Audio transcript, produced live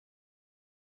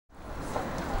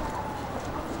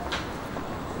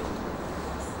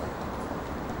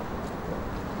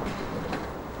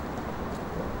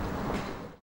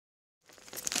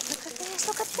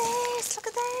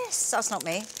That's not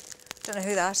me. Don't know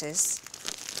who that is.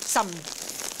 Some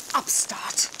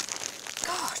upstart.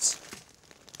 God.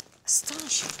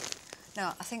 Astonishing.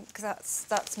 No, I think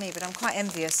that's me, but I'm quite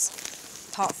envious,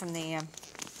 apart from the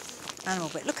animal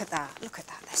bit. Look at that. Look at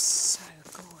that. They're so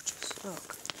gorgeous.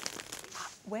 Look.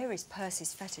 Where is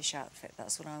Percy's fetish outfit?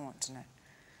 That's what I want to know.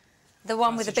 The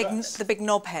one with the big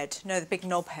knob head. No, the big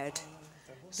knob head.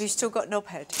 Have you still got knob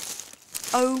head?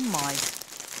 Oh my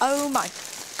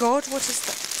God! What is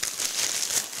that?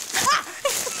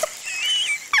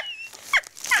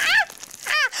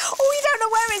 Oh, you don't know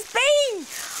where it's been.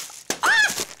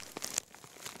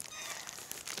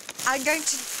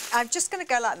 I'm just going to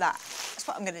go like that. That's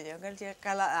what I'm going to do. I'm going to go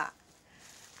like that.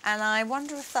 And I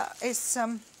wonder if that is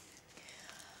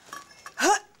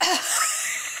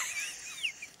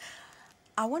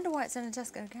I wonder why it's in a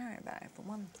Tesco carry bag, for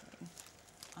one thing.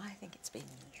 I think it's been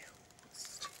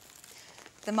used.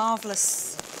 The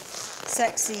marvellous,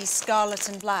 sexy scarlet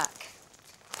and black.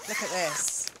 Look at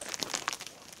this.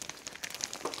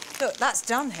 Look, that's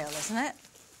Dunhill, isn't it?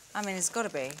 I mean, it's got to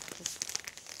be. It's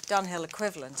Dunhill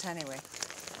equivalent, anyway.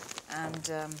 And,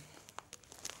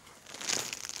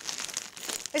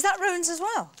 is that Rowan's as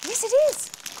well? Yes, it is.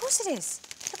 Of course it is.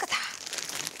 Look at that.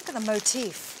 Look at the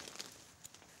motif.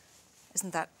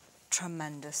 Isn't that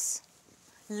tremendous?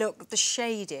 Look, the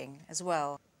shading as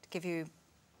well, to give you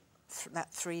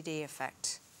that 3D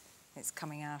effect. It's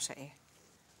coming out at you.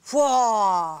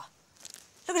 Whoa!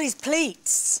 Look at his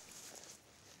pleats.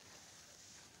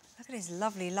 Look at his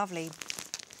lovely, lovely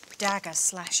dagger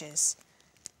slashes.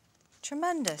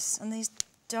 Tremendous. And these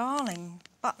darling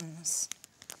buttons.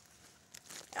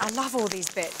 I love all these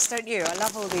bits, don't you? I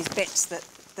love all these bits that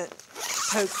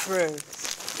poke through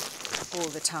all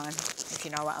the time, if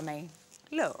you know what I mean.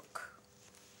 Look.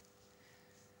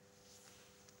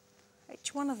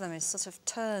 Each one of them is sort of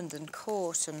turned and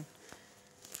caught and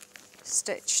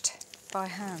stitched by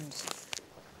hand.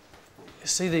 You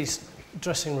see these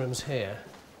dressing rooms here?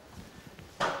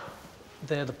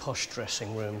 They're the posh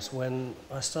dressing rooms. When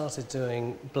I started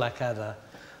doing Blackadder,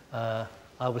 I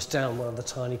was down one of the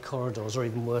tiny corridors, or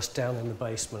even worse, down in the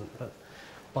basement. But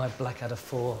by Blackadder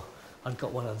 4, I'd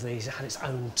got one of these. It had its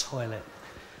own toilet.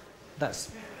 That's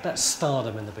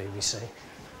stardom in the BBC.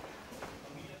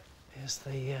 Here's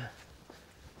the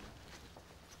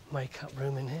makeup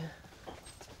room in here.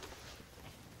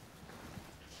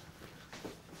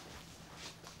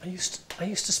 I used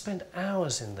to spend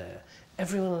hours in there.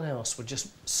 Everyone else would just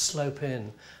slope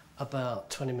in about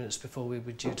 20 minutes before we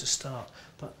were due to start.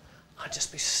 But I'd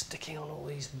just be sticking on all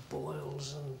these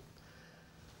boils and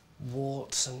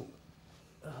warts and...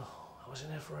 Oh, I was in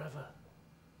there forever.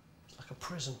 It's like a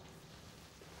prison.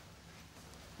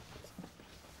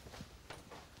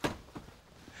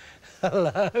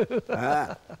 Hello.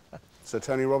 Ah, Sir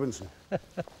Tony Robinson.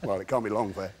 Well, it can't be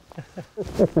long, there.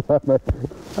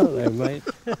 Hello, mate.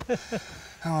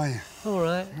 How are you? All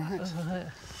right. All right. All right.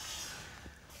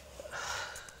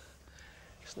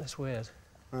 Isn't this weird?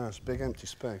 Oh, it's a big empty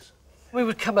space. We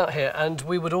would come out here and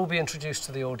we would all be introduced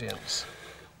to the audience.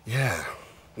 Yeah.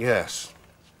 Yes.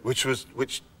 Which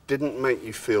didn't make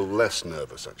you feel less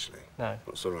nervous, actually. No.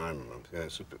 That's what I remember. Yeah,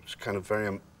 it was kind of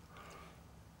very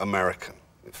American,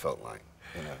 it felt like.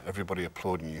 You know, everybody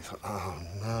applauding you. You thought, oh,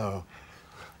 no.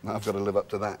 Now I've got to live up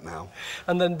to that now.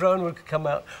 And then Rowan would come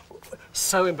out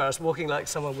so embarrassed, walking like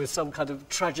someone with some kind of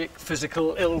tragic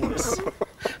physical illness.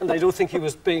 And they'd all think he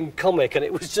was being comic, and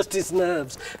it was just his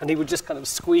nerves. And he would just kind of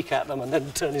squeak at them and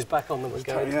then turn his back on them and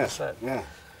go into the set. Yeah,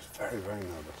 very, very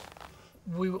nervous.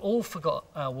 We all forgot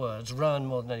our words, Rowan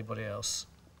more than anybody else.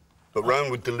 But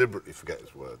Rowan would deliberately forget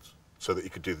his words so that he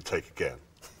could do the take again.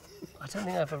 I don't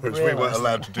think I've ever Whereas realised we weren't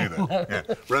allowed to do that. No.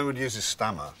 Yeah. Rowan would use his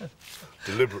stammer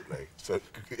deliberately, so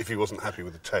if he wasn't happy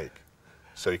with the take,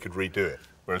 so he could redo it.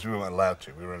 Whereas we weren't allowed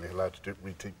to. We were only allowed to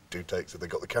do takes if they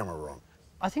got the camera wrong.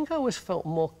 I think I always felt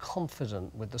more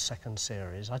confident with the second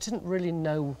series. I didn't really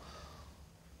know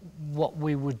what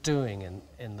we were doing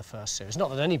in the first series.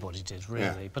 Not that anybody did,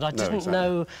 really, but I didn't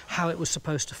know how it was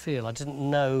supposed to feel. I didn't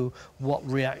know what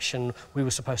reaction we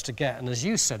were supposed to get. And as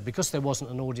you said, because there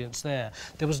wasn't an audience there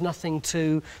was nothing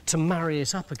to marry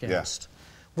it up against.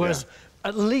 Whereas,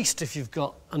 at least if you've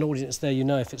got an audience there, you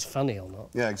know if it's funny or not.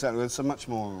 Yeah, exactly. It's a much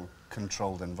more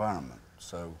controlled environment,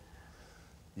 so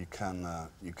you can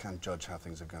judge how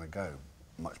things are going to go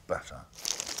much better.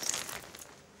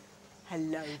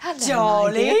 Hello,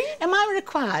 darling. Am I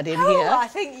required in here? Oh, I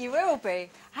think you will be.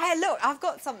 Hey, look, I've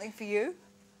got something for you.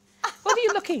 What are you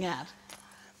looking at?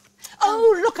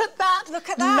 Oh, look at that! Look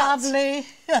at that! Lovely.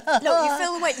 Look, you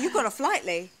feel the weight. You've got a flight,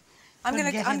 Lee. I'm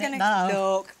gonna now.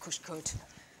 look. Of course, good.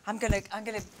 I'm gonna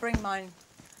bring mine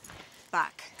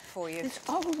back. for you.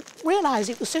 I realise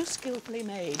it was so skillfully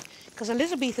made, because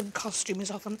Elizabethan costume is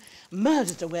often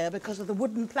murder to wear because of the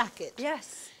wooden placket.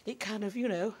 Yes. It kind of, you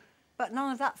know... But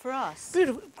none of that for us.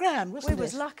 Beautiful, grand, wasn't it? We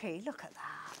was lucky. Look at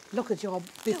that. Look at your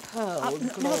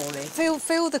bepearled glory.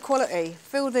 Feel the quality.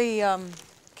 Feel the...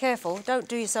 Careful, don't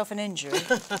do yourself an injury.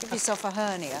 Give yourself a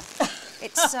hernia.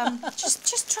 It's,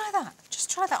 just try that. Just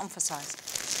try that on for size.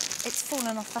 It's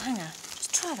fallen off the hanger.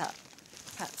 Just try that,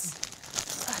 Pats.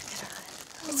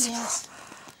 Oh, yes.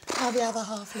 How the other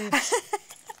half lives.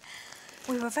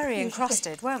 We were very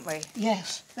encrusted, weren't we?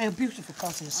 Yes, they are beautiful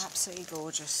crosses. Absolutely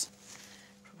gorgeous.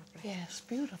 Probably. Yes,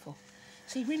 beautiful.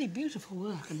 See, really beautiful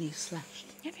work in these slashed.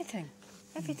 Everything,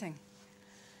 everything.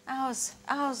 Hours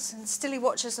and Stilly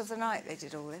Watchers of the Night, they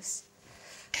did all this.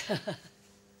 Did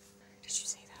you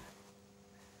see that?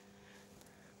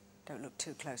 Don't look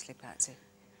too closely, Patsy.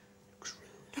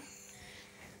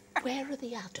 Where are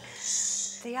the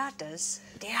udders? The udders?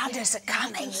 The udders are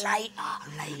coming later.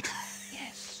 Later,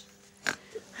 yes.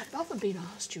 I've often been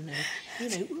asked, you know,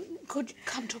 could you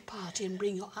come to a party and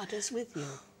bring your udders with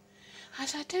you? I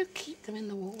said, I don't keep them in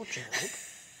the wardrobe.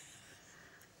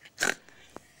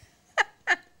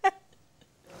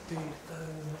 B099.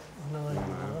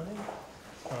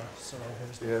 Oh, sorry,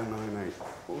 who's that? Yeah, 98.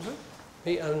 What was it?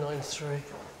 B093.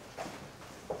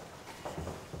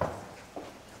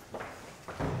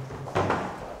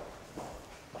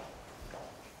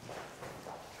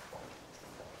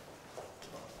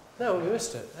 No, we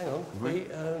missed it. Hang on.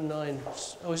 B09.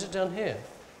 Oh, is it down here?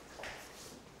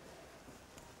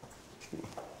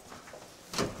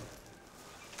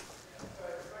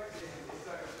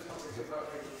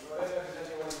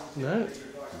 No.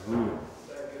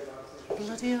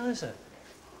 Bloody hell is it?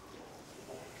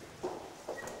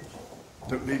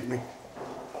 Don't leave me.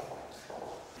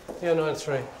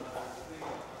 B093.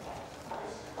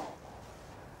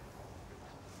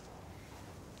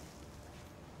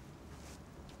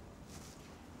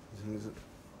 Is it?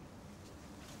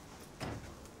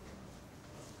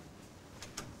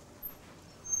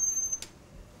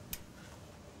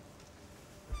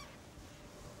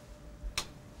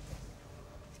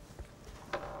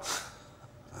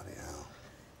 Bloody hell.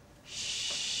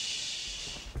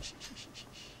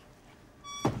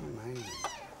 Amazing.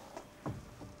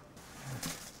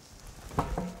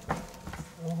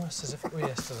 Almost as if it were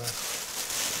yesterday.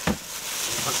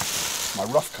 My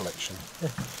rough collection.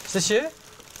 Is this you?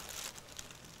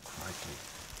 Crikey.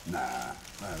 Nah,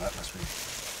 no, that must be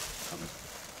something.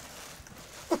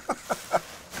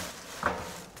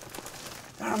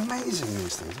 They're amazing,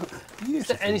 these things, aren't they? Is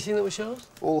Beautiful. there anything that was yours?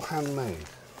 All handmade.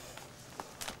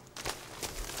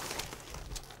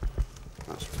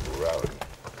 That's Rowan.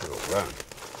 Good old Rowan.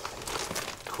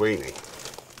 Queenie.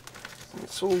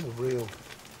 It's all real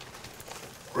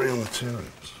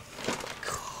materials.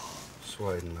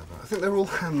 Suede and leather. I think they're all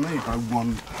handmade by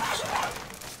one person.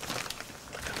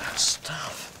 Look at that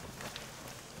stuff.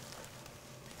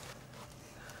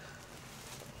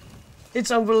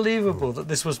 It's unbelievable that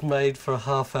this was made for a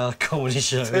half-hour comedy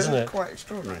show, isn't it? Quite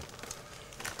extraordinary.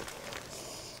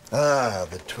 Ah,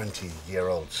 the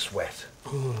 20-year-old sweat.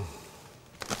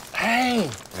 Hey!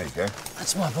 There you go.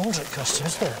 That's my Baldric costume,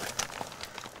 isn't it?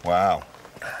 Wow.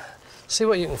 See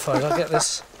what you can find. I'll get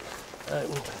this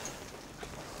opened.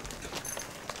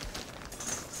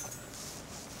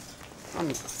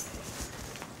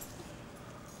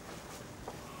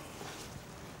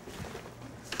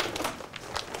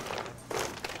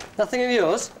 Nothing of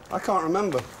yours? I can't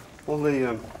remember. All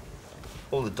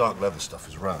the dark leather stuff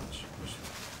is Rowan's.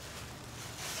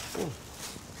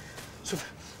 It's a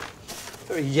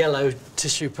very yellow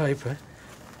tissue paper.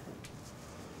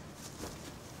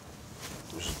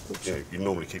 You know, you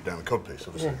normally keep down the codpiece,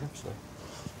 obviously. Yeah, absolutely.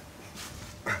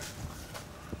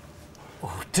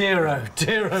 Oh, dear,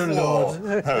 oh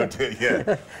Lord. Oh, dear,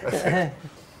 yeah.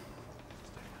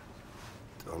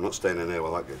 I'm not staying in here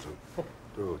while that goes on.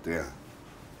 Oh, dear.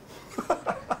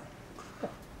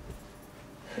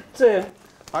 Tim.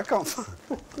 I can't find...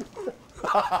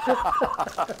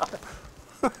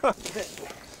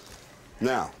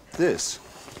 Now, this...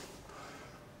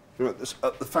 You know, this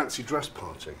at the fancy dress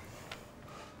party.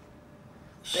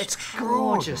 It's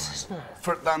gorgeous, isn't it?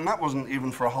 And that wasn't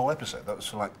even for a whole episode. That was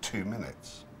for like 2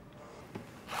 minutes.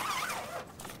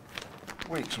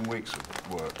 Weeks and weeks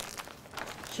of work.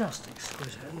 Just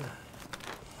exquisite, isn't it?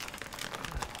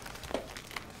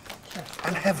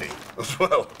 And heavy as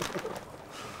well.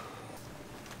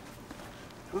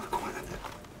 They're quite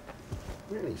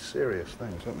really serious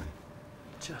things, aren't they?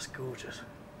 Just gorgeous.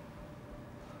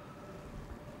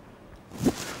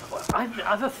 I I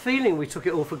have a feeling we took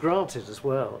it all for granted as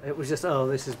well. It was just, oh,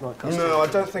 this is my costume. No, I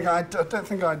don't think I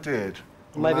did.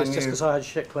 Maybe it's just because I had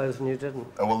shit clothes and you didn't.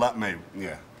 Oh well, that may,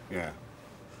 yeah.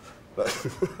 But